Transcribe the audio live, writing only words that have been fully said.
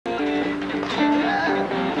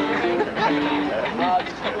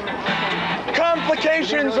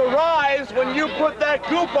Imaginations arise when you put that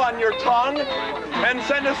goop on your tongue and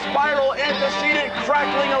send a spiral antecedent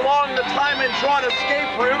crackling along the time and drawn escape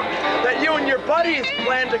route that you and your buddies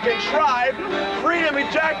plan to contrive. Freedom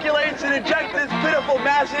ejaculates and ejects its pitiful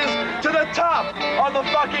masses to the top of the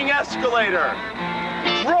fucking escalator.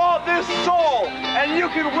 Draw this soul and you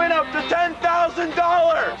can win up to $10,000.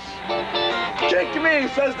 Kick me,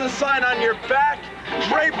 says the sign on your back.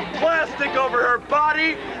 Drape plastic over her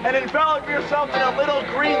body and envelop yourself in a little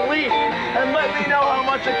green leaf and let me know how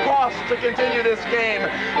much it costs to continue this game.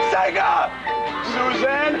 SEGA!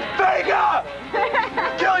 Suzanne VEGA!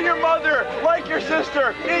 Kill your mother, like your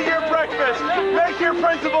sister, eat your breakfast, make your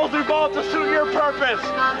principles evolve to suit your purpose.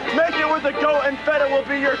 Make it with the goat and feta will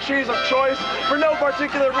be your cheese of choice for no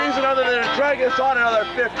particular reason other than to drag us on another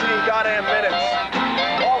 15 goddamn minutes.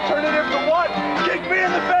 Alternative to what? Kick me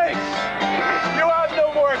in the face! You have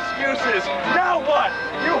no more excuses. Now what?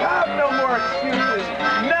 You have no more excuses.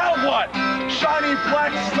 Now what? Shiny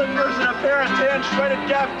black slippers and a pair of tan shredded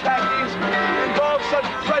Gap khakis involve such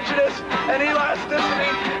prejudice and elasticity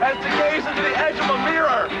as to gaze into the edge of a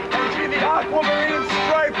mirror and see the aquamarine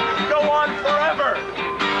stripe go on forever.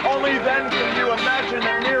 Only then can you imagine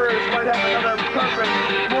that mirrors might have another purpose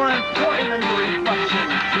more important than your reflection.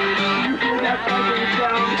 You hear that buzzing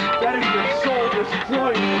sound? That is your soul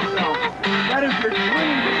destroying itself. That is your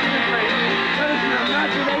dream disintegrating. That is your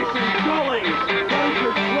imagination dulling. That is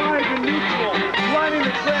your drive in neutral, lining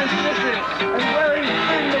the transmission and wearing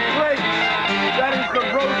thin the brakes. That is the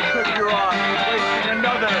road trip you're on, wasting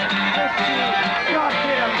another 15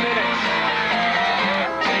 goddamn minutes.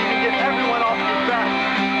 So you can get everyone off your back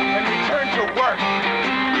and return to work.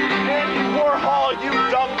 Andy Warhol, you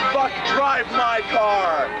dumb fuck, drive my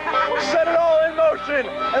car. Set it all in motion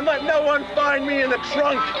and let no one find me in the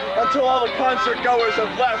trunk until all the concert goers have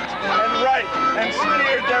left and right and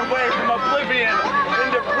steered their way from oblivion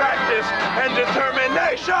into practice and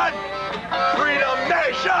determination. Freedom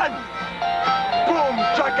Nation! Boom,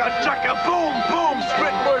 chaka, chaka, boom, boom,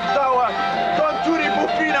 spit word sour. Conturi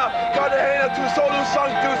bufina, cadena tu solus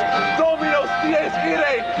sanctus, dominos dies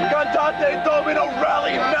ire, cantate domino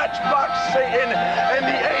rally, matchbox Satan, and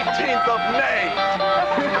the 18th of May.